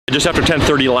Just after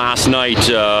 10:30 last night,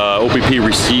 OPP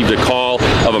received a call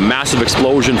of a massive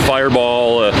explosion,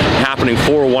 fireball happening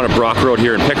 401 at Brock Road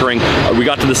here in Pickering. We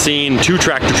got to the scene, 2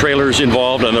 tractor trailers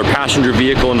involved and their passenger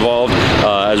vehicle involved.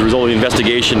 As a result of the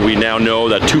investigation, we now know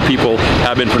that 2 people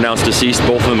have been pronounced deceased.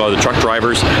 Both of them are the truck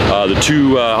drivers. The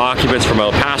 2 occupants from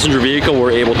a passenger vehicle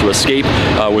were able to escape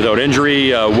without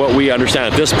injury. What we understand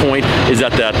at this point is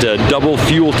that double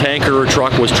fuel tanker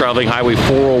truck was traveling Highway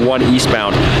 401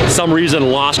 eastbound. Some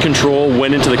reason lost control,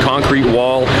 went into the concrete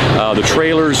wall. The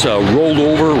trailers rolled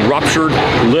over, ruptured,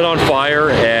 lit on fire,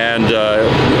 and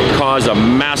caused a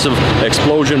massive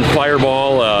explosion,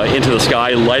 fireball into the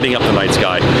sky, lighting up the night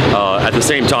sky. At the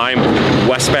same time,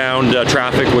 westbound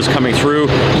traffic was coming through.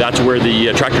 That's where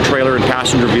the tractor trailer and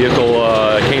passenger vehicle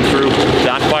came through.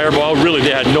 That fireball, really,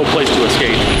 they had no place to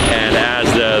escape. And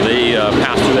as they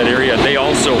passed through that area, they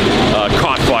also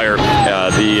caught fire.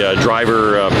 The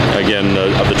driver, again,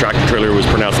 of the tractor trailer was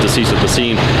pronounced deceased at the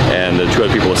scene, and the 2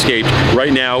 other people escaped.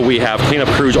 Right now, we have cleanup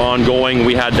crews ongoing.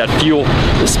 We had that fuel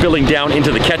spilling down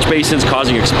into the catch basins,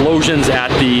 causing explosions at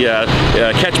the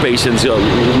catch basins,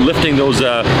 lifting those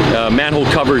manhole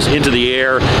covers into the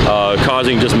air,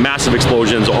 causing just massive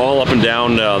explosions all up and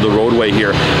down the roadway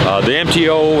here. The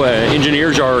MTO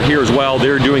engineers are here as well.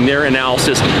 They're doing their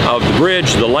analysis of the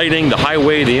bridge, the lighting, the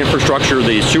highway, the infrastructure,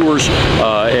 the sewers,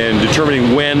 and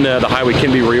determining when the highway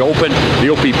can be reopened. The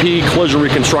OPP collision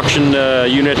reconstruction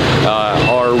unit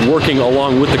are working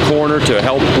along with the coroner to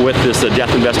help with this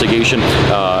death investigation,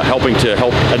 helping to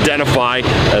help identify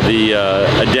the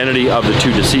identity of the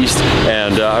 2 deceased.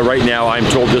 And right now I'm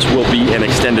told this will be an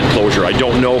extended closure. I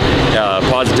don't know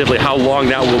positively how long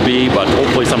that will be, but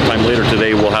hopefully sometime later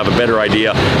today we'll have a better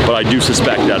idea. But I do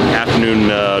suspect that afternoon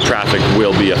traffic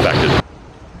will be affected.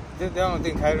 The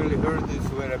only thing I really heard is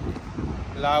were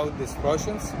loud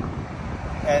explosions,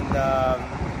 and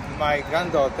my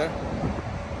granddaughter,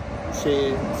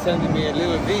 she sent me a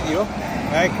little video.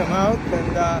 I come out,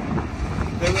 and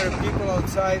there were people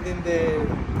outside in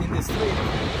the street,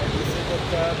 and they said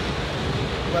that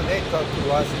what they thought it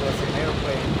was an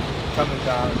airplane coming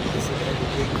down. They said it had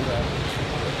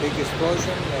a big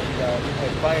explosion and a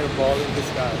fireball in the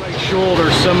sky. My shoulder,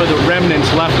 some of the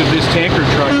remnants left of this tanker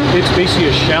truck. It's basically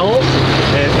a shell,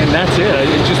 and that's it.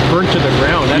 It just burnt to the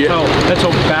ground. That's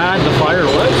how bad the fire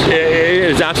was.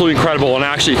 It is absolutely incredible. And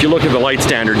actually, if you look at the light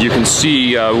standard, you can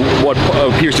see what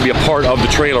appears to be a part of the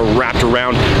trailer wrapped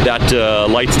around that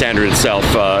light standard itself.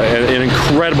 An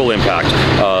incredible impact.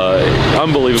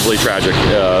 Unbelievably tragic.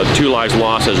 2 lives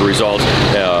lost as a result.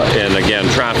 And again,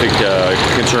 traffic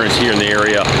concerns here in the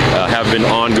area have been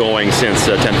ongoing since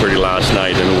 10:30 last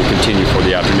night, and will continue for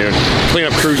the afternoon.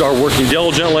 Cleanup crews are working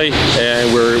diligently,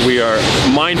 and we are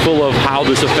mindful of how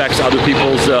this affects other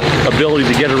people's ability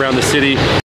to get around the city.